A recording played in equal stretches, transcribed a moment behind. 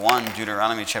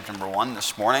Deuteronomy chapter number 1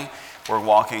 this morning. We're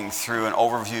walking through an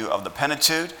overview of the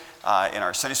Pentateuch in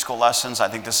our Sunday school lessons. I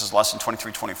think this is lesson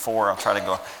 23, 24. I'll try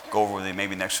to go over with you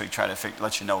maybe next week, try to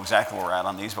let you know exactly where we're at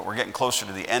on these, but we're getting closer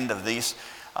to the end of these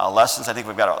lessons. I think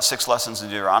we've got about 6 lessons in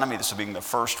Deuteronomy. This will be the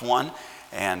first one.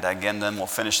 And again, then we'll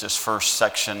finish this first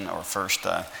section or first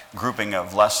grouping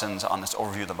of lessons on this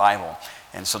overview of the Bible.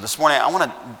 And so this morning, I want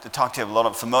to talk to you a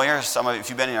little familiar. Some of you, if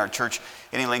you've been in our church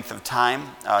any length of time,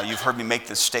 you've heard me make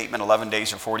this statement, 11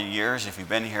 days or 40 years. If you've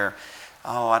been here,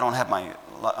 I don't have my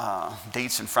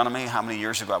dates in front of me, how many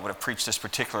years ago I would have preached this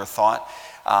particular thought.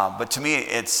 But to me,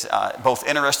 it's both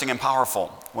interesting and powerful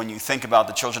when you think about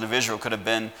the children of Israel could have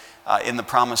been in the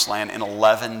promised land in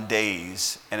 11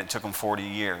 days, and it took them 40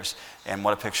 years. And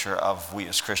what a picture of we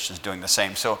as Christians doing the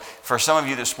same. So for some of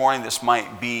you this morning, this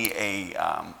might be a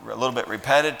little bit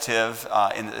repetitive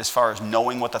as far as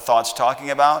knowing what the thought's talking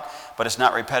about, but it's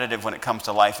not repetitive when it comes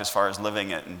to life as far as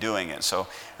living it and doing it. So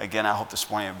again, I hope this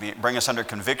morning will bring us under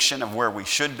conviction of where we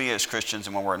should be as Christians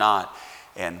and when we're not,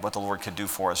 and what the Lord could do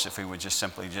for us if we would just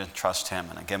simply trust Him.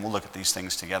 And again, we'll look at these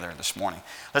things together this morning.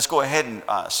 Let's go ahead and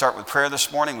start with prayer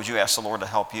this morning. Would you ask the Lord to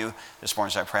help you this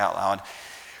morning as I pray out loud?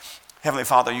 Heavenly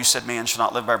Father, you said man shall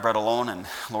not live by bread alone. And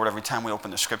Lord, every time we open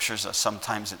the scriptures,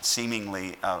 sometimes it's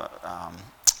seemingly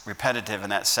repetitive in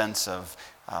that sense of,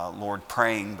 Lord,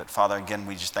 praying. But Father, again,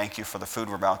 we just thank you for the food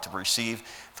we're about to receive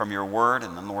from your word.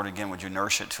 And then, Lord, again, would you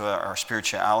nourish it to our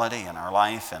spirituality and our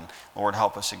life? And Lord,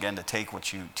 help us again to take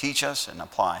what you teach us and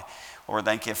apply. Lord,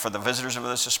 thank you for the visitors with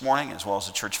us this morning, as well as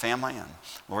the church family. And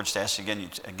Lord, just ask you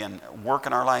again, work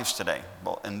in our lives today,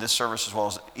 both in this service as well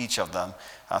as each of them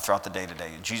throughout the day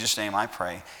today. In Jesus' name I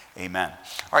pray, amen.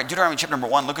 All right, Deuteronomy chapter number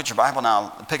 1. Look at your Bible now.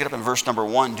 Pick it up in verse number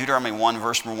 1. Deuteronomy 1,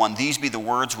 verse number 1. These be the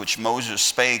words which Moses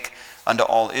spake unto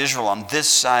all Israel on this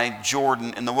side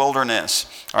Jordan in the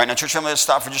wilderness. All right, now church family, let's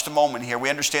stop for just a moment here. We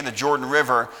understand the Jordan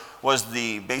River was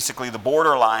basically the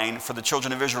borderline for the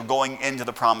children of Israel going into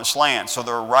the promised land. So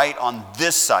they're right on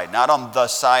this side, not on the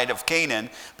side of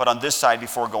Canaan, but on this side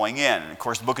before going in. And of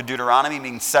course, the book of Deuteronomy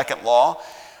means second law.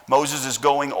 Moses is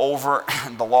going over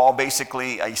the law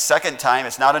basically a second time.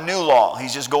 It's not a new law.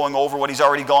 He's just going over what he's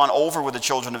already gone over with the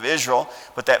children of Israel.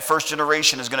 But that first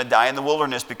generation is going to die in the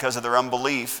wilderness because of their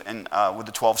unbelief and with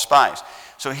the 12 spies.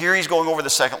 So here he's going over the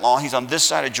second law. He's on this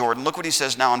side of Jordan. Look what he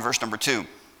says now in verse number 2.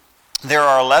 There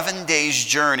are 11 days'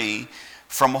 journey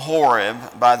from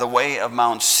Horeb by the way of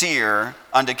Mount Seir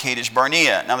unto Kadesh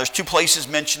Barnea. Now there's 2 places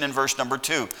mentioned in verse number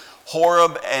 2.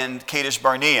 Horeb and Kadesh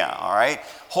Barnea, all right?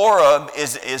 Horeb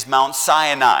is Mount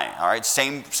Sinai, all right?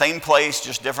 Same place,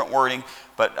 just different wording.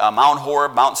 But Mount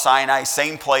Horeb, Mount Sinai,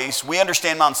 same place. We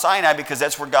understand Mount Sinai because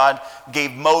that's where God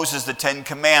gave Moses the 10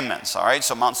 Commandments, all right?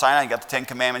 So Mount Sinai got the 10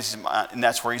 Commandments, and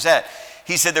that's where he's at.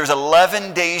 He said there's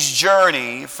 11 days'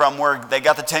 journey from where they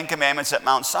got the 10 Commandments at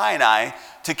Mount Sinai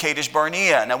to Kadesh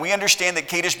Barnea. Now we understand that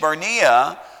Kadesh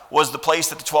Barnea was the place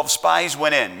that the 12 spies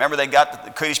went in. Remember,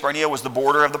 Kadesh Barnea was the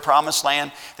border of the promised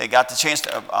land. They got the chance,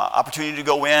 opportunity to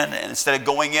go in, and instead of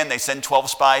going in, they send 12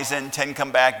 spies in, 10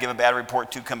 come back, give a bad report,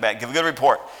 2 come back, give a good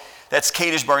report. That's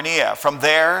Kadesh Barnea. From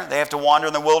there, they have to wander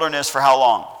in the wilderness for how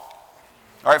long?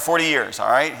 All right, 40 years, all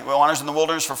right? He wanders in the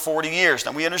wilderness for 40 years.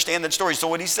 Now, we understand that story. So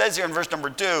what he says here in verse number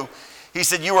 2, he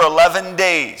said, you were 11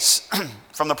 days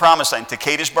from the promised land to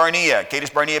Kadesh Barnea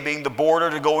being the border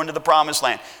to go into the promised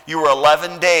land. You were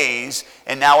 11 days,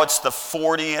 and now it's the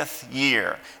 40th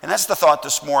year. And that's the thought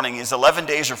this morning, is 11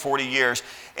 days or 40 years.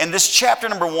 In this chapter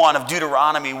number 1 of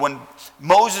Deuteronomy, when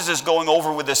Moses is going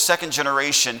over with the second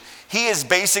generation, he is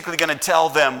basically going to tell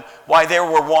them why they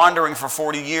were wandering for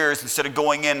 40 years instead of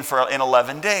going in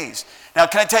 11 days. Now,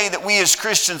 can I tell you that we as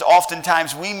Christians,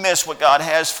 oftentimes, we miss what God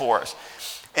has for us.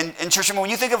 And church, when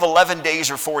you think of 11 days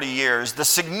or 40 years, the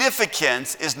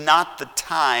significance is not the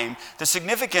time. The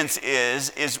significance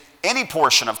is any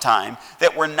portion of time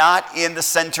that we're not in the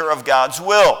center of God's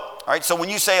will. All right, so when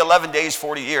you say 11 days,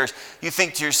 40 years, you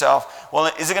think to yourself, well,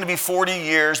 is it going to be 40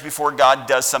 years before God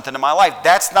does something in my life?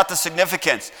 That's not the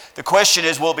significance. The question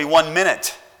is, will it be 1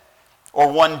 minute or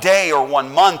 1 day or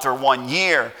 1 month or 1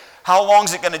 year? How long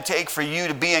is it going to take for you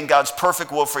to be in God's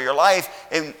perfect will for your life?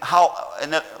 And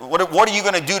what are you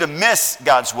going to do to miss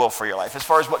God's will for your life as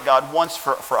far as what God wants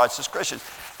for us as Christians?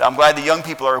 I'm glad the young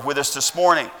people are with us this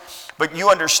morning. But you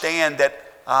understand that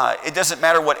it doesn't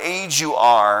matter what age you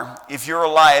are. If you're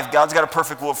alive, God's got a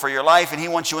perfect will for your life, and He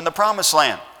wants you in the promised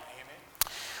land.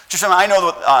 Just I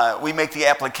know that we make the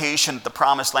application that the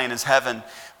promised land is heaven,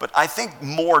 but I think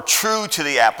more true to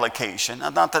the application,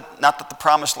 not that the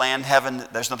promised land, heaven,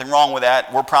 there's nothing wrong with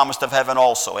that. We're promised of heaven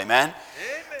also, amen?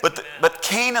 But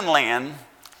Canaan land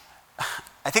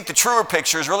I think the truer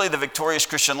picture is really the victorious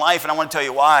Christian life, and I want to tell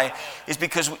you why. Is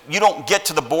because you don't get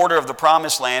to the border of the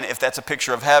promised land if that's a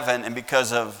picture of heaven, and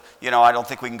because of, I don't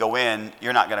think we can go in,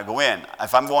 you're not going to go in.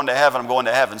 If I'm going to heaven, I'm going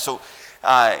to heaven. So,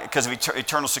 because of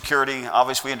eternal security,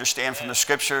 obviously we understand from the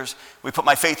scriptures, we put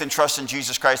my faith and trust in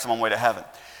Jesus Christ, I'm on my way to heaven.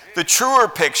 The truer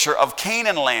picture of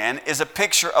Canaan land is a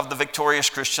picture of the victorious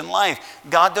Christian life.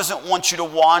 God doesn't want you to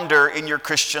wander in your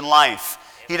Christian life.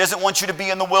 He doesn't want you to be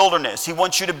in the wilderness. He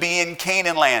wants you to be in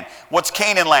Canaan land. What's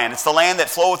Canaan land? It's the land that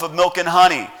floweth with milk and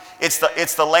honey. It's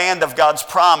the land of God's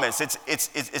promise. It's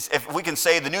if we can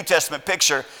say the New Testament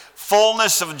picture,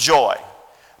 fullness of joy.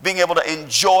 Being able to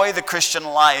enjoy the Christian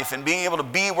life and being able to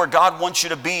be where God wants you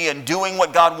to be and doing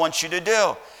what God wants you to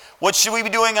do. What should we be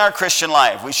doing in our Christian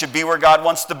life? We should be where God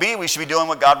wants to be. We should be doing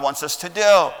what God wants us to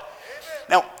do.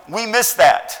 Now, we miss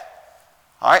that.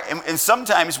 All right, and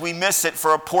sometimes we miss it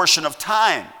for a portion of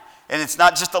time. And it's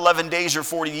not just 11 days or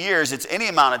 40 years. It's any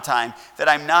amount of time that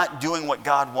I'm not doing what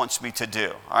God wants me to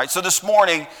do. All right, so this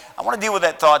morning, I want to deal with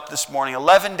that thought this morning,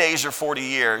 11 days or 40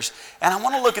 years. And I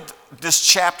want to look at this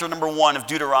chapter number 1 of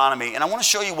Deuteronomy. And I want to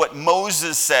show you what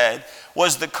Moses said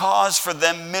was the cause for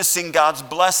them missing God's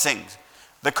blessings.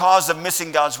 The cause of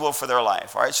missing God's will for their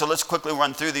life. All right, so let's quickly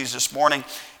run through these this morning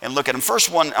and look at them. First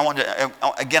one,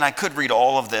 I could read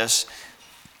all of this.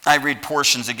 I read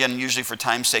portions again, usually for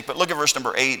time's sake, but look at verse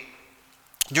number 8.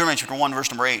 Deuteronomy chapter 1,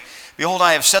 verse number 8. Behold,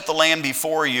 I have set the land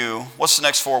before you. What's the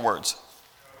next 4 words?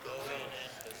 Go in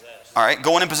and possess. All right,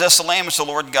 go in and possess the land which the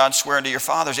Lord God sware unto your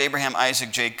fathers, Abraham, Isaac,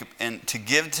 Jacob, and to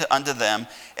give unto them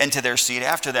and to their seed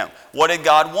after them. What did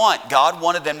God want? God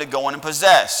wanted them to go in and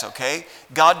possess, okay?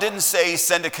 God didn't say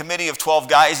send a committee of 12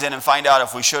 guys in and find out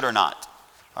if we should or not.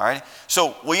 All right,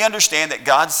 so we understand that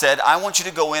God said, I want you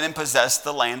to go in and possess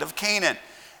the land of Canaan.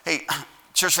 Hey,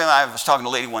 church family, I was talking to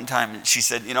a lady one time, and she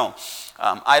said,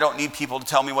 I don't need people to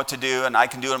tell me what to do, and I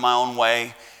can do it in my own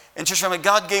way. And church family,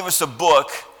 God gave us a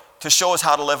book to show us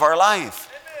how to live our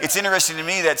life. It's interesting to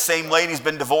me that same lady's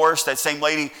been divorced. That same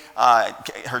lady,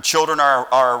 her children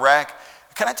are a wreck.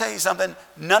 Can I tell you something?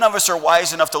 None of us are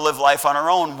wise enough to live life on our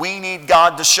own. We need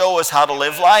God to show us how to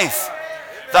live life.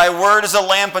 Thy word is a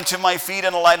lamp unto my feet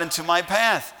and a light unto my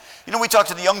path. We talk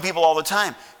to the young people all the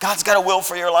time. God's got a will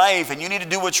for your life, and you need to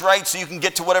do what's right so you can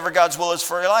get to whatever God's will is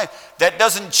for your life. That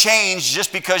doesn't change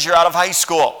just because you're out of high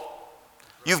school.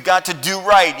 You've got to do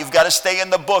right. You've got to stay in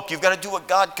the book. You've got to do what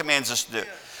God commands us to do.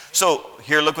 So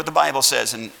here, look what the Bible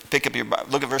says, and pick up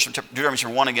look at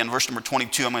Deuteronomy 1 again, verse number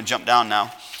 22. I'm going to jump down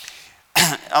now.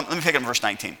 Let me pick up verse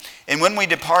 19. And when we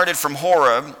departed from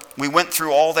Horeb, we went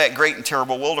through all that great and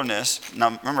terrible wilderness.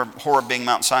 Now, remember Horeb being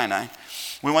Mount Sinai.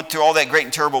 We went through all that great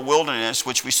and terrible wilderness,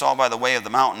 which we saw by the way of the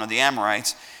mountain of the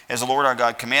Amorites, as the Lord our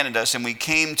God commanded us, and we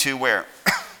came to where?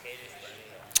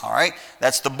 All right,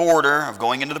 that's the border of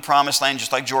going into the promised land,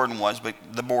 just like Jordan was, but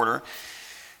the border.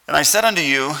 And I said unto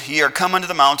you, ye are come unto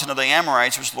the mountain of the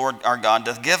Amorites, which the Lord our God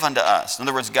doth give unto us. In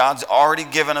other words, God's already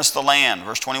given us the land.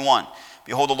 Verse 21,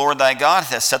 behold, the Lord thy God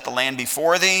hath set the land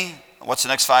before thee. What's the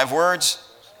next 5 words?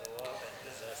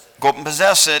 Go up and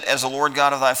possess it, as the Lord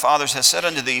God of thy fathers has said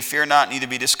unto thee, fear not, neither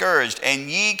be discouraged. And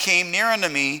ye came near unto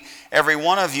me, every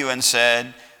one of you, and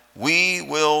said, we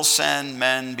will send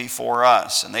men before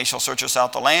us, and they shall search us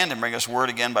out the land and bring us word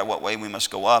again by what way we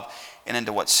must go up, and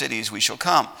into what cities we shall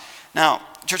come. Now,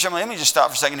 church, let me just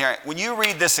stop for a second here. When you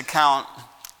read this account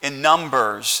in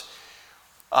Numbers,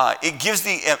 it gives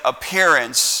the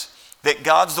appearance that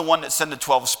God's the one that sent the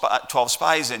 12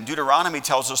 spies in. Deuteronomy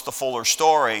tells us the fuller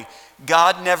story.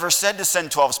 God never said to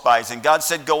send 12 spies in. God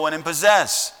said, go in and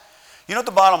possess. You know what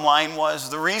the bottom line was?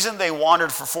 The reason they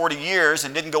wandered for 40 years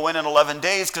and didn't go in 11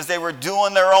 days because they were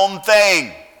doing their own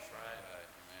thing.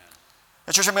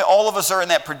 That's right. Church, all of us are in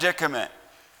that predicament.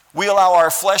 We allow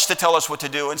our flesh to tell us what to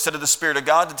do instead of the Spirit of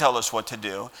God to tell us what to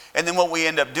do. And then what we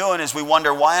end up doing is we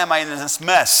wonder, why am I in this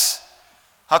mess?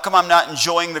 How come I'm not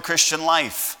enjoying the Christian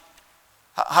life?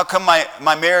 How come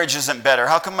my marriage isn't better?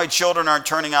 How come my children aren't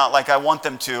turning out like I want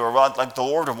them to, or like the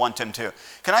Lord would want them to?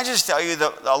 Can I just tell you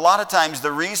that a lot of times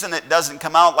the reason it doesn't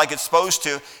come out like it's supposed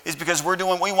to is because we're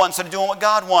doing what we want instead of doing what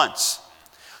God wants.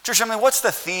 Church, what's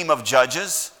the theme of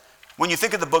Judges? When you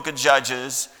think of the book of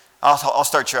Judges, I'll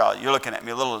start you out. You're looking at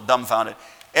me a little dumbfounded.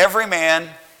 Every man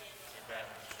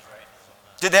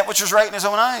did that which was right in his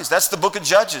own eyes. That's the book of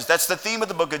Judges. That's the theme of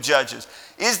the book of Judges.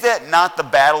 Is that not the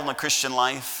battle in the Christian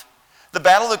life? The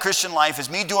battle of the Christian life is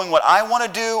me doing what I want to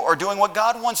do or doing what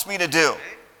God wants me to do.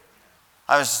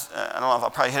 I don't know if I'll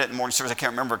probably hit it in the morning service. I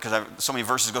can't remember because so many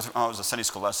verses go through. Oh, it was a Sunday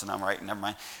school lesson. I'm right. Never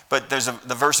mind. But there's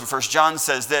the verse in 1 John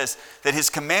says this, that his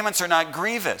commandments are not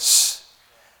grievous.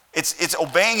 It's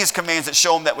obeying his commands that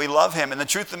show him that we love him. And the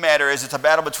truth of the matter is it's a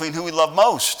battle between who we love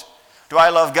most. Do I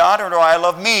love God or do I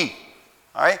love me?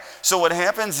 All right? So what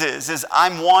happens is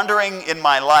I'm wandering in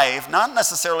my life, not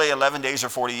necessarily 11 days or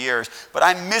 40 years, but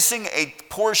I'm missing a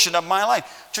portion of my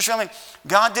life. Just remember,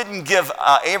 God didn't give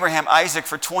Abraham Isaac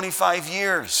for 25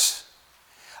 years.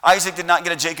 Isaac did not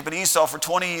get a Jacob and Esau for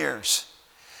 20 years.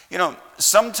 You know,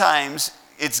 sometimes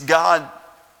it's God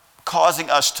causing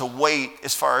us to wait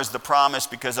as far as the promise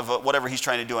because of whatever he's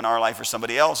trying to do in our life or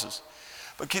somebody else's.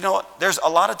 But you know what? There's a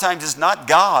lot of times it's not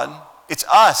God, it's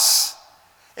us.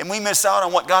 And we miss out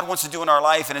on what God wants to do in our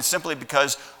life, and it's simply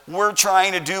because we're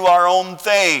trying to do our own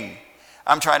thing.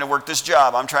 I'm trying to work this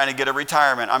job. I'm trying to get a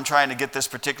retirement. I'm trying to get this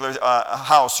particular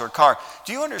house or car.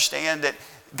 Do you understand that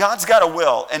God's got a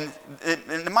will? And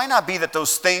it might not be that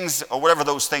those things or whatever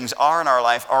those things are in our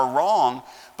life are wrong,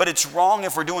 but it's wrong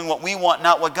if we're doing what we want,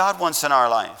 not what God wants in our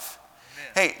life.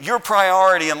 Amen. Hey, your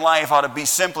priority in life ought to be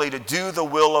simply to do the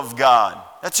will of God.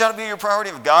 That ought to be your priority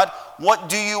of God. What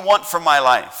do you want from my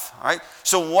life? All right?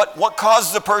 So what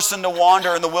causes a person to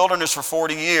wander in the wilderness for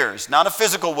 40 years? Not a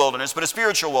physical wilderness, but a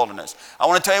spiritual wilderness. I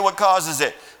want to tell you what causes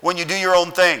it. When you do your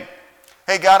own thing.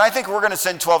 Hey, God, I think we're going to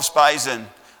send 12 spies in.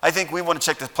 I think we want to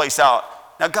check this place out.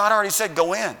 Now, God already said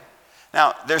go in.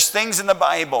 Now, there's things in the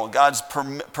Bible, God's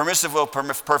permissive will,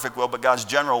 perfect will, but God's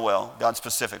general will, God's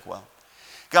specific will.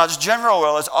 God's general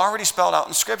will is already spelled out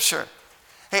in Scripture.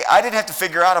 Hey, I didn't have to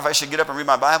figure out if I should get up and read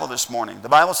my Bible this morning. The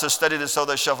Bible says, study this so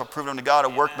thou shalt approve unto God, a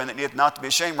workman that needeth not to be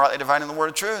ashamed, rightly dividing the word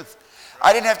of truth.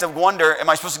 I didn't have to wonder, am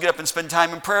I supposed to get up and spend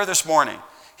time in prayer this morning?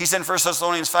 He said in 1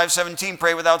 Thessalonians 5:17,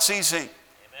 pray without ceasing.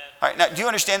 All right, now, do you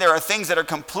understand there are things that are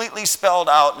completely spelled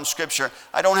out in Scripture?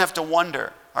 I don't have to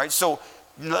wonder. All right, so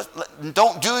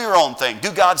don't do your own thing.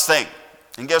 Do God's thing.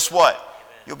 And guess what? Amen.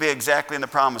 You'll be exactly in the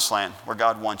promised land where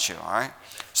God wants you. All right?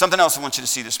 Something else I want you to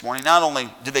see this morning. Not only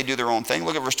did they do their own thing,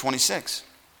 look at verse 26.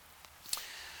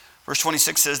 Verse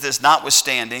 26 says this,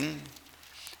 notwithstanding,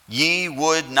 ye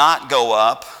would not go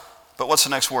up, but what's the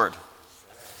next word?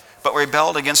 But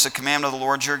rebelled against the commandment of the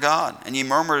Lord your God. And ye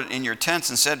murmured in your tents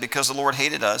and said, because the Lord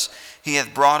hated us, he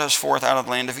hath brought us forth out of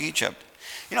the land of Egypt.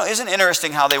 You know, isn't it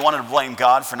interesting how they wanted to blame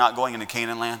God for not going into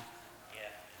Canaan land?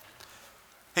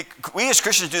 Yeah. Hey, we as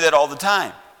Christians do that all the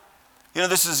time. You know,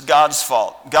 this is God's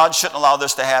fault. God shouldn't allow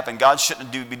this to happen. God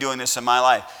shouldn't be doing this in my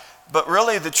life. But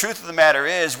really, the truth of the matter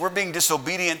is, we're being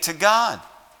disobedient to God.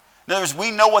 In other words,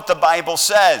 we know what the Bible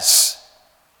says.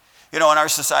 You know, in our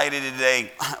society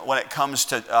today, when it comes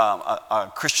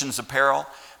to Christian's apparel,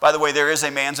 by the way, there is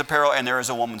a man's apparel and there is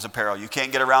a woman's apparel. You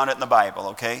can't get around it in the Bible,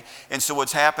 okay? And so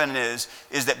what's happened is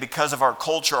that because of our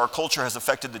culture has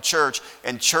affected the church,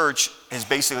 and church has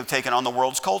basically taken on the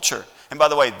world's culture. And by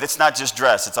the way, it's not just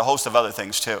dress, it's a host of other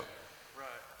things too. Right.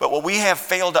 But what we have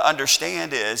failed to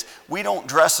understand is we don't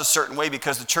dress a certain way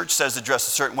because the church says to dress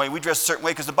a certain way. We dress a certain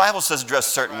way because the Bible says to dress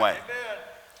a certain way. Amen.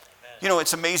 You know,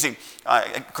 it's amazing.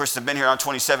 Of course, I've been here on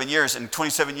 27 years, and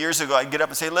 27 years ago, I'd get up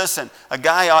and say, listen, a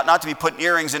guy ought not to be putting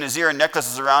earrings in his ear and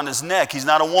necklaces around his neck. He's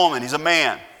not a woman, he's a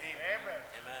man. Amen.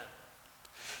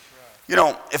 You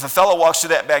know, if a fellow walks through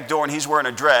that back door and he's wearing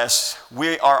a dress,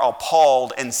 we are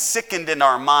appalled and sickened in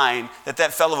our mind that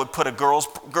fellow would put a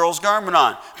girl's garment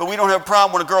on. But we don't have a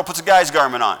problem when a girl puts a guy's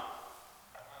garment on.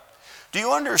 Do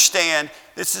you understand?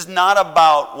 This is not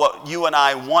about what you and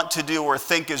I want to do or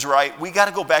think is right. We got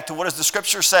to go back to what does the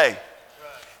Scripture say?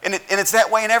 And it's that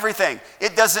way in everything.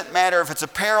 It doesn't matter if it's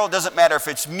apparel. It doesn't matter if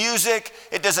it's music.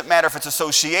 It doesn't matter if it's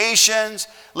associations.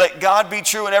 Let God be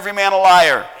true and every man a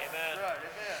liar. Amen.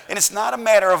 And it's not a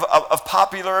matter of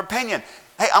popular opinion.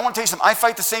 Hey, I want to tell you something. I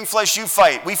fight the same flesh you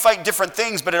fight. We fight different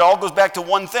things, but it all goes back to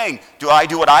one thing. Do I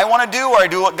do what I want to do, or I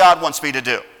do what God wants me to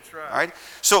do? That's right. All right?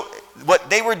 So what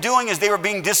they were doing is they were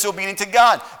being disobedient to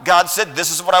God. God said, this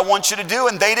is what I want you to do,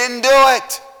 and they didn't do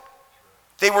it.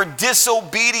 They were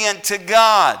disobedient to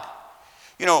God.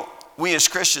 You know, we as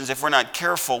Christians, if we're not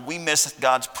careful, we miss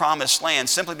God's promised land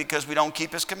simply because we don't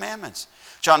keep his commandments.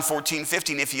 John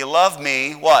 14:15, if you love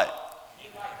me, what?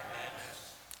 Keep my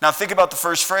commandments. Now think about the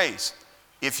first phrase.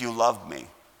 If you love me.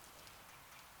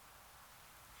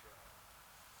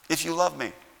 If you love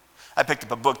me. I picked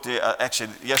up a book, actually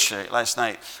last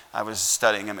night, I was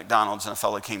studying at McDonald's and a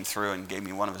fellow came through and gave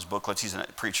me one of his booklets. He's a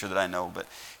preacher that I know, but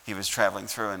he was traveling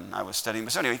through and I was studying.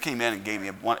 So anyway, he came in and gave me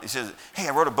one. He says, hey,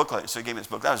 I wrote a booklet. So he gave me this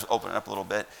book. I was opening it up a little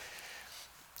bit.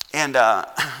 And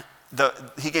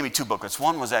he gave me two booklets.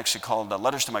 One was actually called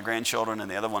Letters to My Grandchildren, and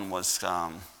the other one was,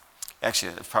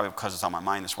 actually, it's probably because it's on my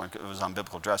mind this morning. It was on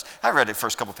biblical dress. I read the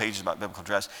first couple pages about biblical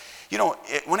dress. You know,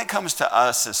 when it comes to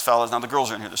us as fellas, now the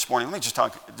girls are in here this morning. Let me just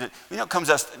talk. You know, it comes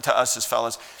to us as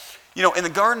fellas. You know, in the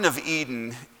Garden of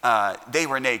Eden, they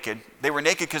were naked. They were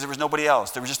naked because there was nobody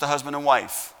else. There was just a husband and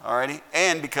wife, alrighty?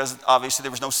 And because, obviously,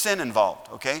 there was no sin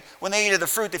involved, okay? When they ate of the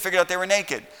fruit, they figured out they were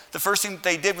naked. The first thing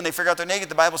they did when they figured out they're naked,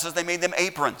 the Bible says they made them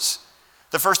aprons.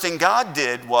 The first thing God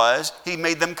did was he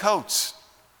made them coats.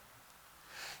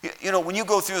 You know, when you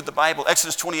go through the Bible,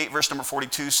 Exodus 28, verse number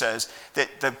 42 says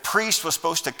that the priest was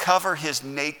supposed to cover his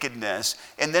nakedness,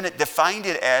 and then it defined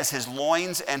it as his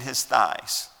loins and his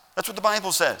thighs. That's what the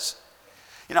Bible says.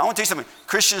 You know, I want to tell you something.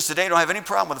 Christians today don't have any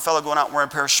problem with a fellow going out and wearing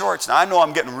a pair of shorts. Now, I know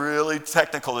I'm getting really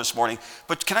technical this morning,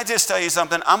 but can I just tell you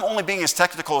something? I'm only being as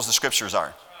technical as the scriptures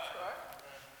are.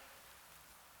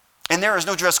 And there is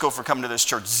no dress code for coming to this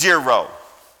church. Zero.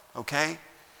 Okay?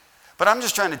 But I'm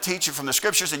just trying to teach you from the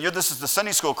scriptures, and this is the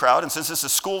Sunday school crowd, and since this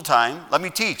is school time, let me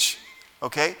teach.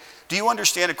 Okay? Do you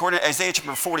understand, according to Isaiah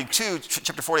chapter 42,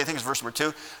 chapter 40, I think it's verse number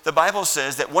 2, the Bible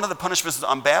says that one of the punishments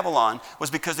on Babylon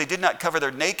was because they did not cover their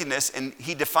nakedness, and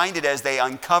he defined it as they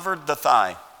uncovered the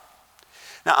thigh.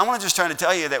 Now, I want to just try to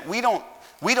tell you that we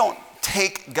don't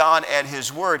take God at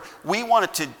his word. We want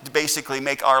it to basically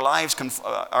make our lives,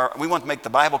 we want to make the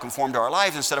Bible conform to our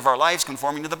lives instead of our lives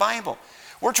conforming to the Bible.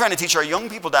 We're trying to teach our young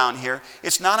people down here,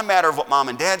 it's not a matter of what mom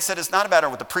and dad said, it's not a matter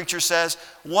of what the preacher says.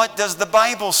 What does the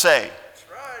Bible say? That's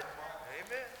right.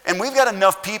 Amen. And we've got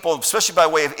enough people, especially by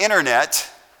way of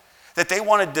internet, that they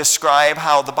want to describe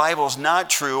how the Bible is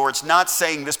not true, or it's not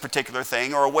saying this particular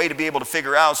thing, or a way to be able to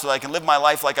figure out so that I can live my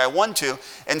life like I want to,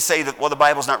 and say that, well, the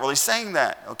Bible's not really saying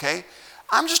that, okay?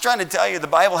 I'm just trying to tell you the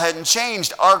Bible hadn't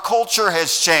changed. Our culture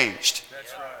has changed.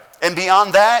 That's right. And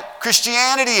beyond that,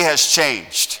 Christianity has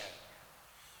changed.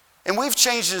 And we've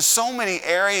changed in so many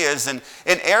areas, and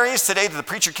in areas today that the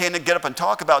preacher can't get up and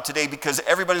talk about today because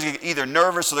everybody's either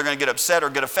nervous or they're going to get upset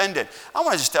or get offended. I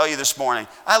want to just tell you this morning,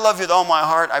 I love you with all my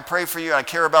heart. I pray for you. I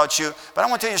care about you. But I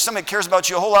want to tell you somebody cares about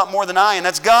you a whole lot more than I, and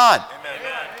that's God. Amen.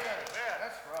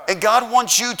 And God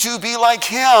wants you to be like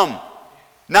him,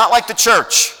 not like the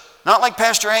church, not like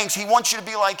Pastor Hanks. He wants you to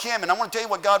be like him. And I want to tell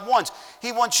you what God wants.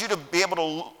 He wants you to be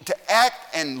able to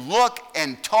act and look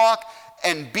and talk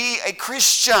and be a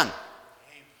Christian.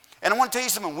 And I want to tell you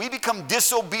something. We become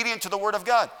disobedient to the Word of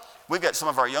God. We've got some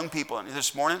of our young people in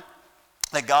this morning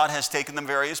that God has taken them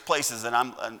various places, and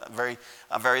I'm very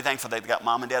thankful they've got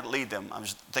mom and dad to lead them. I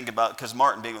was thinking about, because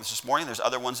Martin being with us this morning, there's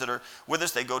other ones that are with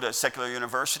us. They go to a secular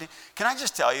university. Can I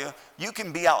just tell you, you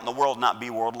can be out in the world and not be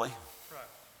worldly. Right.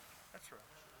 That's right.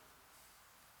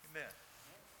 Amen.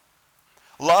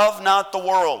 Love not the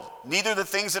world, neither the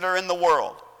things that are in the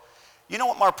world. You know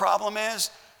what our problem is?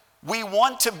 We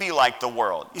want to be like the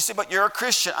world. You say, but you're a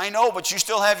Christian. I know, but you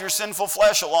still have your sinful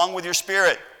flesh along with your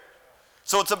spirit.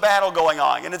 So it's a battle going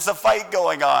on, and it's a fight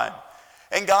going on.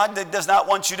 And God does not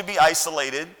want you to be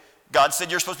isolated. God said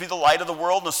you're supposed to be the light of the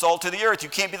world and the salt of the earth. You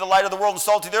can't be the light of the world and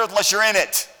salt of the earth unless you're in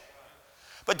it.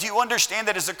 But do you understand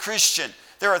that as a Christian,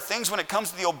 there are things when it comes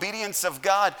to the obedience of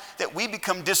God that we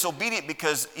become disobedient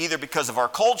either because of our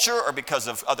culture or because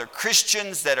of other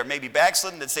Christians that are maybe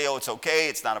backslidden that say, oh, it's okay,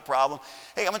 it's not a problem.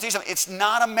 Hey, I'm going to tell you something. It's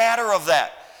not a matter of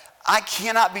that. I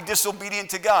cannot be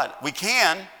disobedient to God. We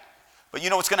can, but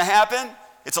you know what's going to happen?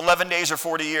 It's 11 days or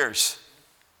 40 years.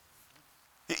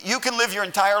 You can live your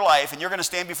entire life, and you're going to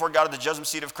stand before God at the judgment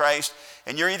seat of Christ,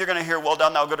 and you're either going to hear, well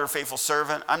done, thou good or faithful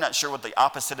servant. I'm not sure what the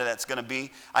opposite of that's going to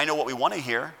be. I know what we want to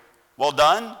hear. Well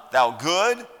done, thou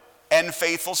good and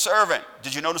faithful servant.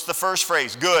 Did you notice the first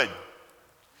phrase? Good.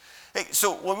 Hey,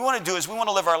 so what we want to do is we want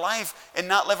to live our life and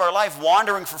not live our life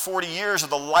wandering for 40 years of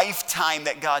the lifetime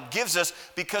that God gives us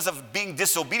because of being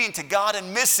disobedient to God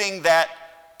and missing that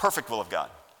perfect will of God.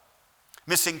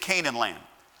 Missing Canaan land,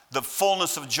 the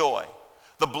fullness of joy,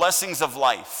 the blessings of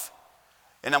life.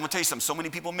 And I'm going to tell you something, so many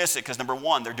people miss it because number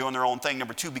one, they're doing their own thing.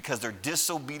 Number two, because they're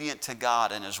disobedient to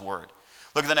God and his word.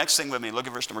 Look at the next thing with me. Look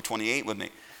at verse number 28 with me.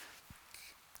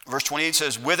 Verse 28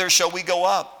 says, whither shall we go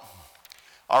up?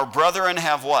 Our brethren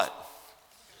have what?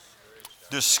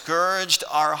 Discouraged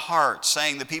our hearts,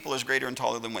 saying the people is greater and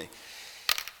taller than we.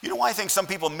 You know why I think some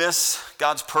people miss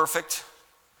God's perfect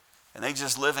and they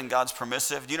just live in God's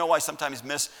permissive? Do you know why sometimes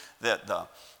miss the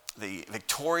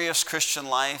victorious Christian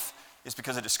life? Is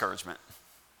because of discouragement.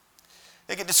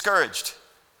 They get discouraged.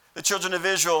 The children of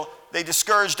Israel, they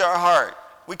discouraged our heart.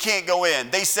 We can't go in.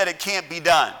 They said it can't be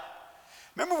done.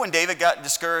 Remember when David got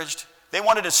discouraged? They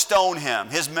wanted to stone him.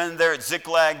 His men there at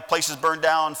Ziklag, places burned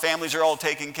down, families are all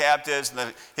taken captives.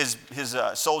 His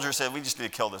soldiers said, we just need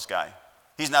to kill this guy.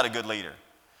 He's not a good leader.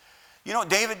 You know what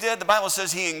David did? The Bible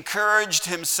says he encouraged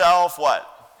himself,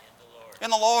 what? In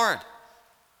the Lord.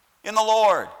 In the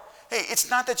Lord. Hey, it's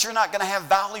not that you're not going to have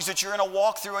valleys that you're going to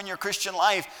walk through in your Christian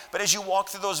life, but as you walk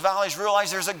through those valleys,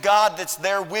 realize there's a God that's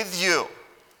there with you.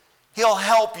 He'll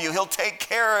help you. He'll take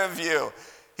care of you.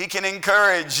 He can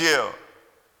encourage you.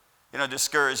 You know,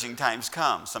 discouraging times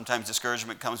come. Sometimes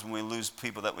discouragement comes when we lose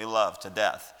people that we love to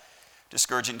death.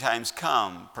 Discouraging times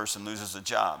come, person loses a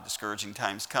job. Discouraging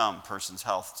times come, person's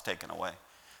health is taken away.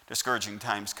 Discouraging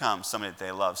times come, somebody that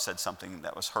they love said something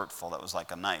that was hurtful, that was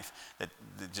like a knife, that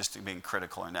just being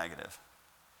critical or negative.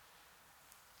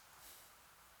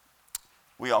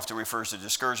 We often refer to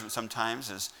discouragement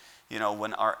sometimes as, you know,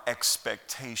 when our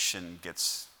expectation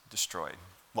gets destroyed.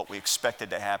 What we expected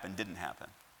to happen didn't happen.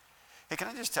 Hey, can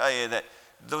I just tell you that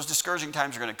those discouraging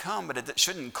times are going to come, but it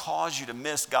shouldn't cause you to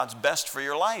miss God's best for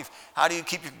your life. How do you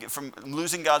keep you from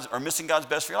losing God's or missing God's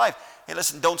best for your life? Hey,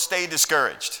 listen, don't stay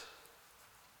discouraged.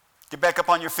 Get back up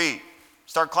on your feet.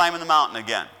 Start climbing the mountain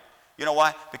again. You know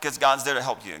why? Because God's there to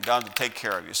help you. God will take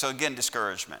care of you. So again,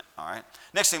 discouragement, all right?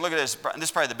 Next thing, look at this. This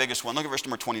is probably the biggest one. Look at verse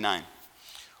number 29.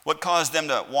 What caused them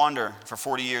to wander for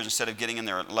 40 years instead of getting in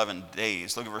there 11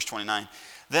 days? Look at verse 29.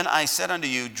 Then I said unto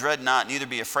you, dread not, neither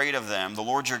be afraid of them. The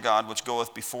Lord your God, which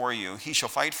goeth before you, he shall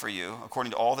fight for you,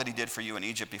 according to all that he did for you in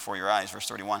Egypt before your eyes. Verse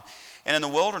 31. And in the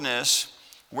wilderness,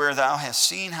 where thou hast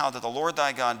seen how that the Lord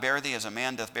thy God bare thee as a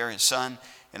man doth bear his son,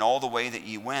 in all the way that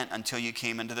ye went until you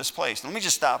came into this place. Now, let me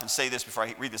just stop and say this before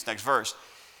I read this next verse.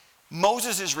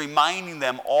 Moses is reminding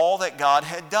them all that God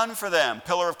had done for them.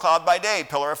 Pillar of cloud by day,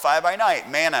 pillar of fire by night,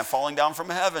 manna falling down from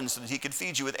heaven so that he could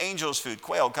feed you with angels' food,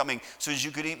 quail coming so that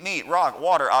you could eat meat,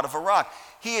 water out of a rock.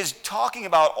 He is talking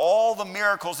about all the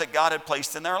miracles that God had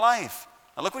placed in their life.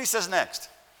 Now look what he says next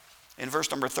in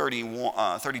verse number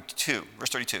 32. Verse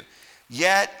 32.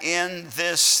 Yet in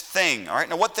this thing, all right,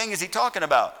 now what thing is he talking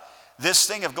about? This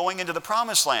thing of going into the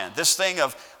promised land. This thing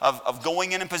of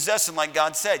going in and possessing like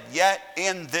God said. Yet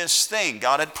in this thing.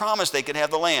 God had promised they could have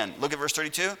the land. Look at verse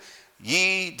 32.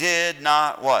 Ye did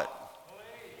not what?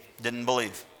 Didn't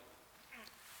believe.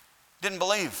 Didn't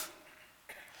believe.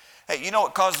 Hey, you know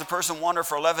what caused the person to wander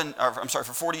for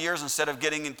 40 years instead of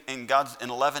getting in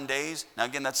 11 days? Now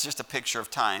again, that's just a picture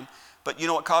of time. But you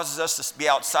know what causes us to be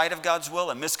outside of God's will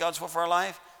and miss God's will for our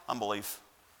life? Unbelief.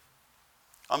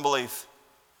 Unbelief.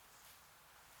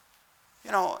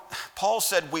 You know, Paul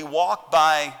said we walk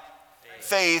by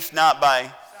faith, not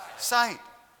by sight.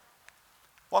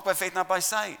 Walk by faith, not by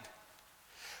sight.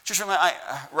 Just remember,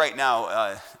 right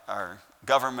now, our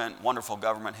government, wonderful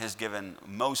government, has given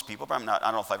most people, but I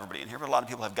don't know if everybody in here, but a lot of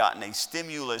people have gotten a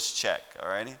stimulus check, all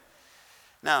righty?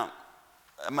 Now,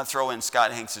 I'm going to throw in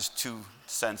Scott Hanks' 2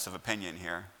 cents of opinion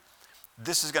here.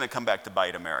 This is going to come back to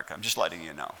bite America. I'm just letting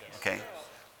you know, okay?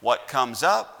 What comes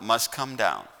up must come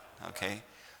down, okay?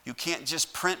 You can't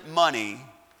just print money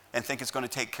and think it's going to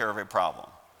take care of a problem,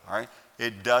 all right?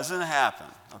 It doesn't happen,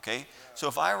 okay? So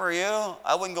if I were you,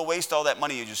 I wouldn't go waste all that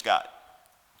money you just got,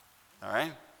 all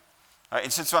right? All right,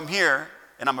 and since I'm here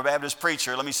and I'm a Baptist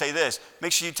preacher, let me say this.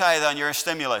 Make sure you tithe on your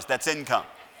stimulus. That's income.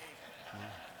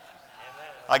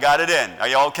 I got it in. Are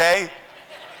you okay?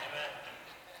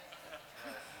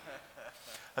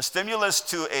 A stimulus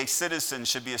to a citizen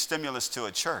should be a stimulus to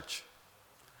a church.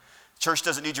 Church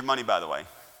doesn't need your money, by the way.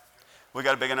 We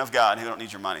got a big enough God who don't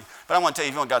need your money. But I want to tell you,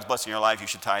 if you want God's blessing in your life, you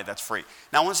should tithe. That's free.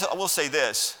 Now, I will say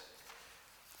this.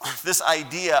 This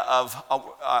idea of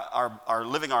our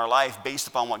living our life based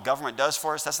upon what government does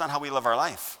for us, that's not how we live our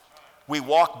life. We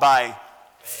walk by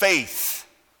faith,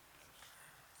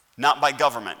 not by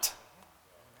government.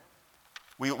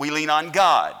 We lean on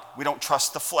God. We don't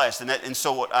trust the flesh. And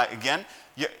so, again,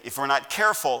 if we're not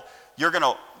careful, you're going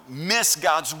to miss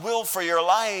God's will for your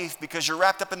life because you're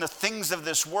wrapped up in the things of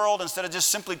this world instead of just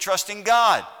simply trusting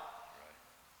God.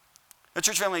 Now,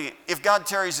 church family, if God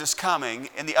tarries his coming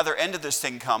and the other end of this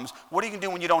thing comes, what are you going to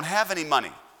do when you don't have any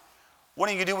money? What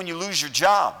are you going to do when you lose your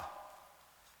job?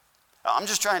 I'm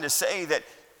just trying to say that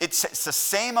it's the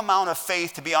same amount of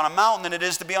faith to be on a mountain than it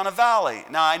is to be on a valley.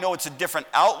 Now, I know it's a different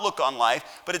outlook on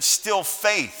life, but it's still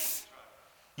faith.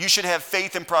 You should have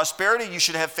faith in prosperity. You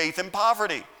should have faith in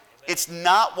poverty. It's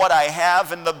not what I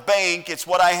have in the bank. It's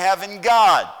what I have in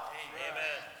God. Amen.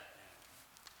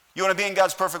 You want to be in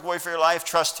God's perfect way for your life?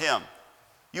 Trust him.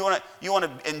 You want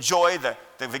to enjoy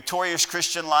the victorious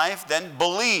Christian life? Then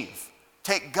believe.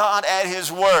 Take God at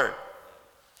his word.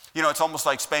 You know, it's almost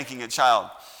like spanking a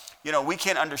child. You know, we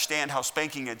can't understand how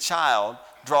spanking a child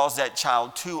draws that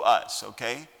child to us,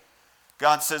 okay?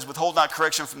 God says, withhold not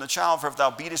correction from the child, for if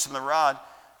thou beatest him the rod,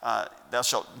 thou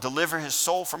shalt deliver his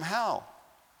soul from hell.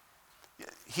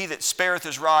 He that spareth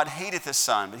his rod hateth his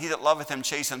son, but he that loveth him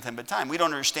chasteneth him by time. We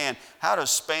don't understand, how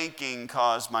does spanking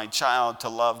cause my child to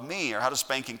love me? Or how does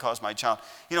spanking cause my child?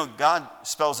 You know, God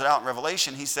spells it out in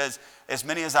Revelation. He says, as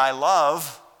many as I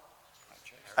love,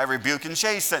 I rebuke and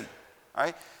chasten. All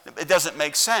right? It doesn't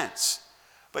make sense.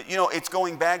 But it's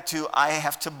going back to I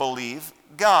have to believe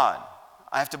God.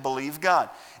 I have to believe God.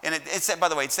 And it's that, by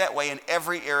the way, it's that way in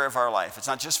every area of our life. It's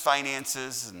not just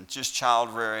finances and just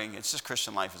child rearing. It's just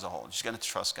Christian life as a whole. You just got to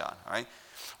trust God, all right?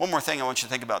 One more thing I want you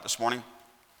to think about this morning.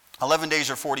 11 days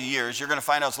or 40 years. You're going to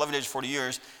find out it's 11 days or 40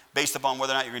 years based upon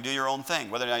whether or not you're going to do your own thing,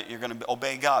 whether or not you're going to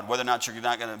obey God, whether or not you're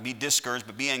not going to be discouraged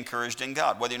but be encouraged in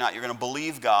God, whether or not you're going to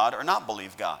believe God or not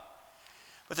believe God.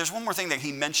 But there's one more thing that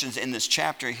he mentions in this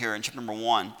chapter here in chapter number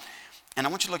 1. And I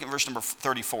want you to look at verse number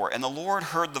 34. And the Lord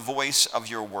heard the voice of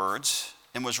your words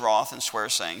and was wroth and sware,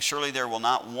 saying, surely there will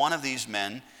not one of these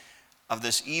men of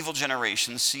this evil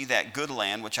generation see that good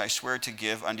land which I swear to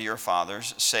give unto your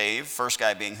fathers, save, first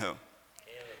guy being who? Caleb.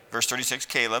 Verse 36,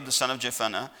 Caleb, the son of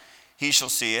Jephunneh, he shall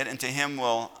see it, and to him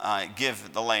will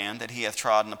give the land that he hath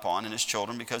trodden upon, and his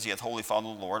children, because he hath wholly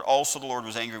followed the Lord. Also the Lord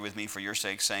was angry with me for your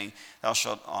sake, saying,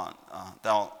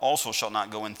 thou also shalt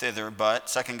not go in thither, but,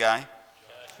 second guy,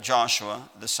 Joshua,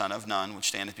 the son of Nun, which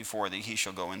standeth before thee, he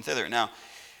shall go in thither. Now,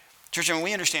 church,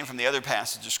 we understand from the other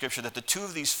passage of Scripture that the two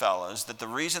of these fellows, that the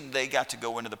reason they got to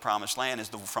go into the promised land is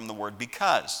from the word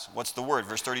because. What's the word?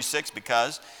 Verse 36,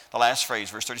 because. The last phrase,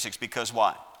 verse 36, because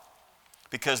why?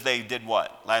 Because they did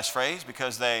what? Last phrase,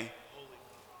 because they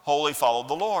wholly followed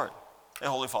the Lord. They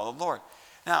wholly followed the Lord.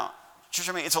 Now, church,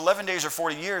 it's 11 days or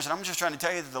 40 years, and I'm just trying to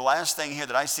tell you that the last thing here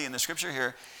that I see in the Scripture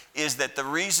here is that the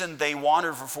reason they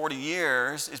wandered for 40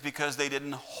 years is because they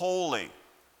didn't wholly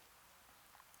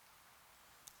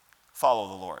follow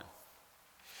the Lord.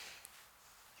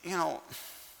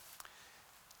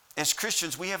 As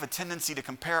Christians, we have a tendency to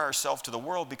compare ourselves to the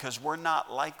world because we're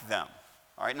not like them.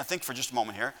 All right, now think for just a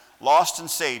moment here. Lost and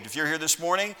saved. If you're here this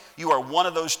morning, you are one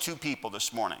of those two people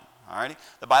this morning. All right,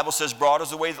 the Bible says, broad is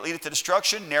the way that leadeth to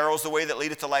destruction, narrow is the way that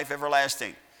leadeth to life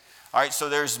everlasting. All right, so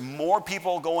there's more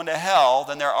people going to hell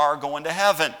than there are going to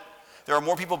heaven. There are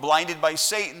more people blinded by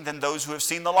Satan than those who have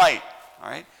seen the light. All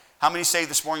right, how many saved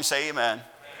this morning say amen? Amen.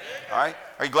 All right,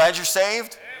 are you glad you're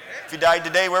saved? Amen. If you died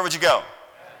today, where would you go?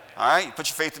 All right, you put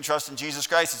your faith and trust in Jesus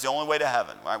Christ. It's the only way to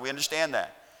heaven. All right, we understand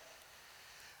that.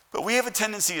 But we have a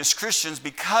tendency as Christians,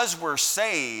 because we're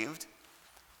saved,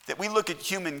 that we look at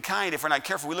humankind, if we're not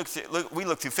careful, we look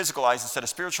through physical eyes instead of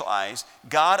spiritual eyes.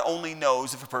 God only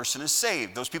knows if a person is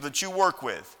saved. Those people that you work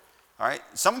with, all right?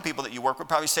 Some people that you work with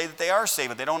probably say that they are saved,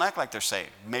 but they don't act like they're saved.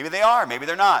 Maybe they are, maybe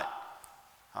they're not.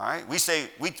 All right?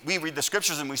 We read the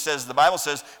Scriptures and the Bible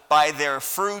says, by their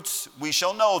fruits we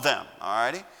shall know them. All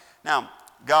righty? Now,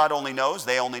 God only knows,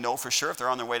 they only know for sure if they're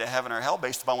on their way to heaven or hell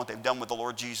based upon what they've done with the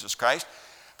Lord Jesus Christ.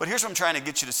 But here's what I'm trying to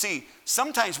get you to see.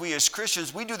 Sometimes we as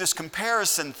Christians, we do this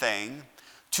comparison thing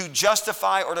to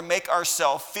justify or to make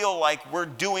ourselves feel like we're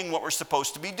doing what we're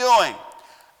supposed to be doing.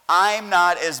 I'm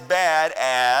not as bad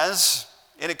as,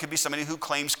 and it could be somebody who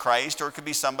claims Christ, or it could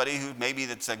be somebody who maybe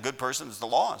that's a good person that's the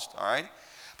lost, all right?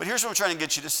 But here's what I'm trying to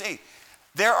get you to see.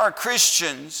 There are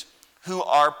Christians who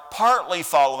are partly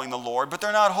following the Lord, but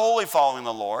they're not wholly following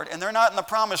the Lord, and they're not in the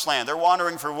promised land. They're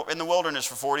wandering in the wilderness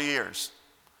for 40 years.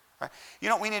 Right? You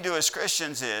know what we need to do as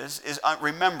Christians is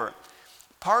remember,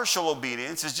 partial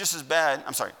obedience is just as bad.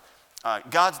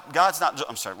 God's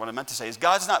not, what I meant to say is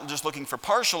God's not just looking for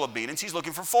partial obedience, He's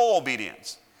looking for full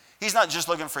obedience. He's not just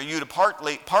looking for you to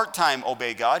part-time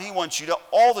obey God, He wants you to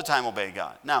all the time obey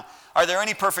God. Now, are there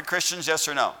any perfect Christians, yes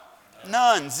or no?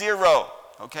 None, zero,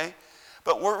 okay?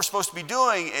 But what we're supposed to be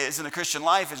doing is, in the Christian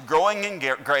life, is growing in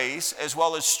grace as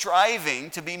well as striving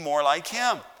to be more like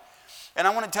Him. And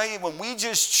I want to tell you, when we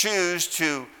just choose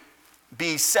to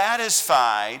be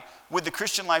satisfied with the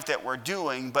Christian life that we're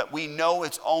doing, but we know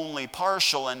it's only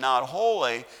partial and not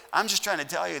wholly, I'm just trying to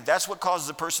tell you, that's what causes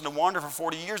a person to wander for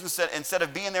 40 years instead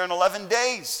of being there in 11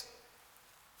 days.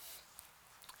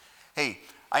 Hey,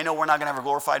 I know we're not going to have a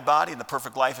glorified body, and the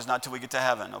perfect life is not till we get to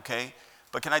heaven, okay?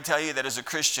 But can I tell you that as a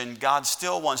Christian, God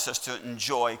still wants us to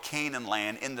enjoy Canaan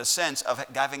land in the sense of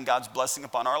having God's blessing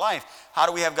upon our life. How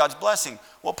do we have God's blessing?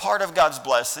 Well, part of God's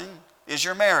blessing is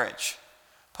your marriage.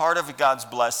 Part of God's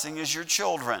blessing is your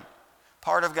children.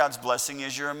 Part of God's blessing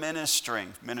is your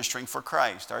ministering for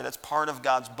Christ. All right, that's part of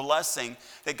God's blessing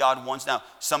that God wants. Now,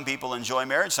 some people enjoy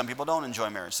marriage, some people don't enjoy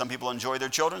marriage. Some people enjoy their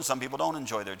children, some people don't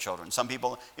enjoy their children. Some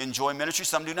people enjoy ministry,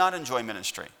 some do not enjoy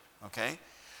ministry. Okay?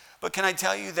 But can I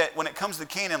tell you that when it comes to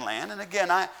Canaan land, and again,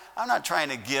 I'm not trying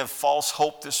to give false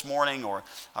hope this morning or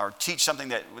teach something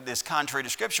that is contrary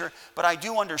to Scripture, but I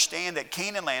do understand that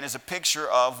Canaan land is a picture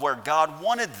of where God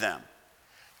wanted them.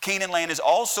 Canaan land is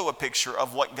also a picture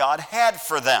of what God had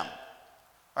for them.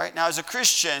 All right? Now, as a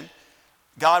Christian,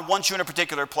 God wants you in a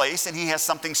particular place, and He has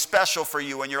something special for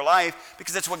you in your life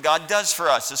because that's what God does for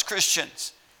us as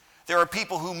Christians. There are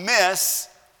people who miss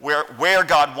where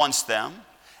God wants them,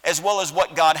 as well as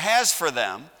what God has for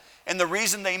them. And the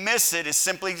reason they miss it is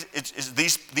simply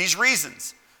these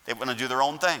reasons. They want to do their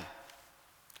own thing.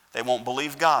 They won't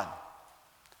believe God.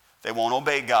 They won't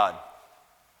obey God.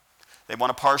 They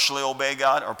want to partially obey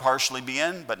God or partially be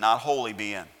in, but not wholly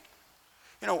be in.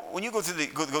 You know, when you go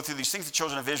through these things the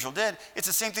children of Israel did, it's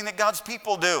the same thing that God's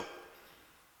people do.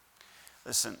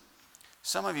 Listen,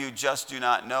 some of you just do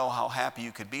not know how happy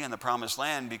you could be in the promised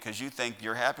land because you think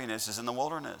your happiness is in the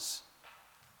wilderness.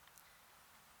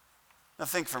 Now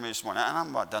think for me this morning, and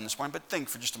I'm about done this morning, but think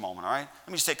for just a moment, all right? Let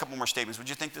me just say a couple more statements. Would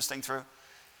you think this thing through?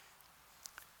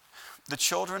 The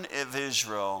children of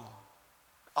Israel,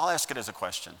 I'll ask it as a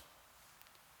question.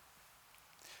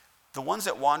 The ones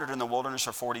that wandered in the wilderness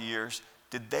for 40 years,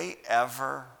 did they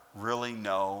ever really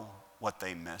know what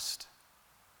they missed?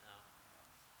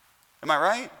 No. Am I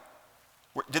right?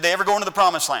 Did they ever go into the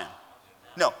promised land?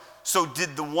 No. So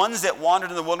did the ones that wandered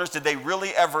in the wilderness, did they really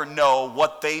ever know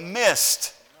what they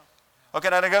missed? Okay,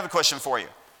 now I got another question for you.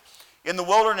 In the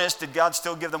wilderness, did God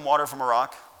still give them water from a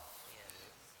rock?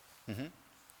 Mm-hmm.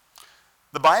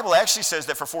 The Bible actually says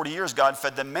that for 40 years God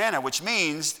fed them manna, which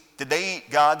means, did they eat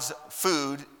God's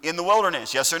food in the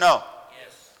wilderness? Yes or no?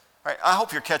 Yes. All right, I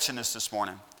hope you're catching this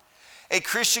morning. A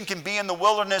Christian can be in the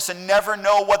wilderness and never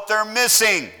know what they're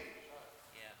missing.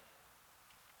 Yeah.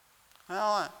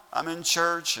 Well, I'm in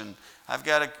church and I've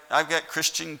got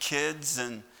Christian kids,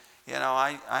 and you know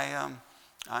I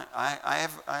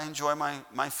enjoy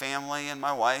my family and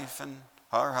my wife and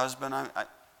her husband.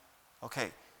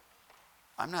 Okay.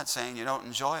 I'm not saying you don't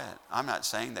enjoy it. I'm not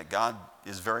saying that God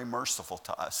is very merciful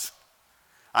to us.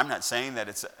 I'm not saying that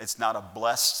it's not a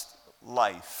blessed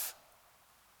life.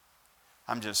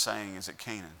 I'm just saying, is it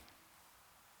Canaan?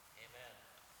 Amen.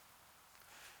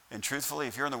 And truthfully,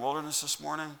 if you're in the wilderness this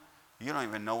morning, you don't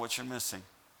even know what you're missing.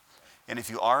 And if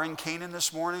you are in Canaan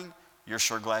this morning, you're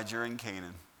sure glad you're in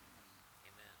Canaan.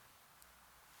 Amen.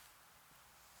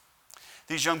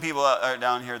 These young people are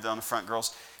down here down the front,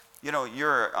 girls. You know,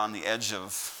 you're on the edge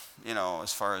of, you know,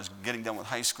 as far as getting done with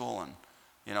high school, and,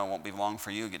 you know, it won't be long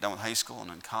for you to get done with high school and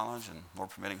then college, and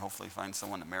Lord permitting, hopefully find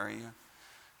someone to marry you.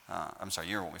 I'm sorry,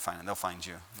 you won't be finding, they'll find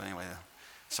you. But anyway,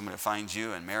 somebody to find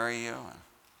you and marry you, and,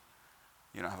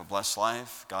 you know, have a blessed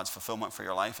life. God's fulfillment for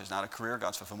your life is not a career.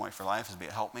 God's fulfillment for your life is to be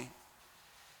a helpmeet.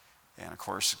 And, of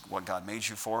course, what God made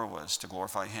you for was to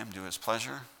glorify Him, do His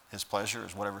pleasure. His pleasure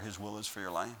is whatever His will is for your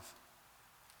life.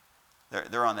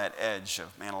 They're on that edge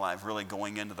of, man alive, really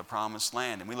going into the promised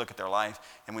land. And we look at their life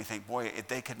and we think, boy,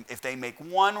 if they make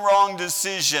one wrong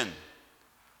decision,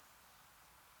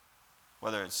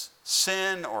 whether it's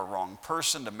sin or a wrong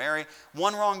person to marry,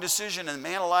 one wrong decision, and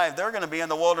man alive, they're going to be in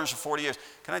the wilderness for 40 years.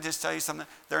 Can I just tell you something?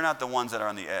 They're not the ones that are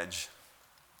on the edge.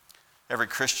 Every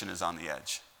Christian is on the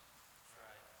edge.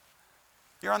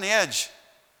 You're on the edge.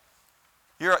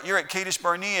 You're at Kadesh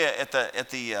Barnea at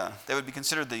the that would be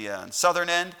considered the southern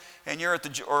end, and you're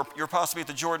possibly at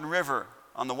the Jordan River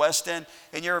on the west end,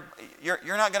 and you're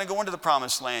not going to go into the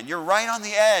promised land. You're right on the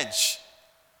edge,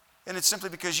 and it's simply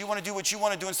because you want to do what you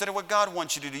want to do instead of what God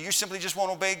wants you to do. You simply just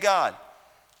won't obey God.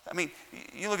 I mean,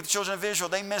 you look at the children of Israel;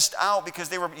 they missed out because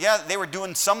they were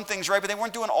doing some things right, but they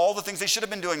weren't doing all the things they should have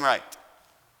been doing right.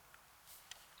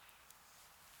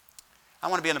 I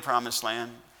want to be in the promised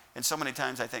land. And so many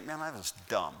times I think, man, I was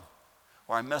dumb,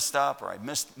 or I messed up, or I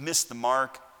missed the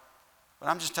mark. But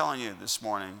I'm just telling you this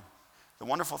morning, the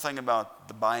wonderful thing about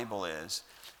the Bible is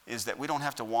that we don't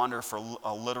have to wander for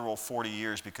a literal 40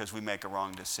 years because we make a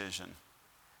wrong decision.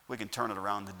 We can turn it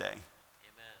around today.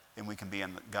 Amen. And we can be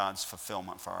in God's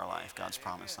fulfillment for our life, God's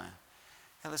promised land.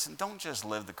 Hey, listen, don't just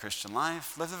live the Christian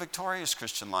life. Live the victorious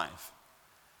Christian life.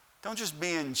 Don't just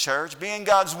be in church. Be in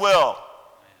God's will.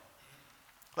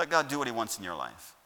 Let God do what He wants in your life.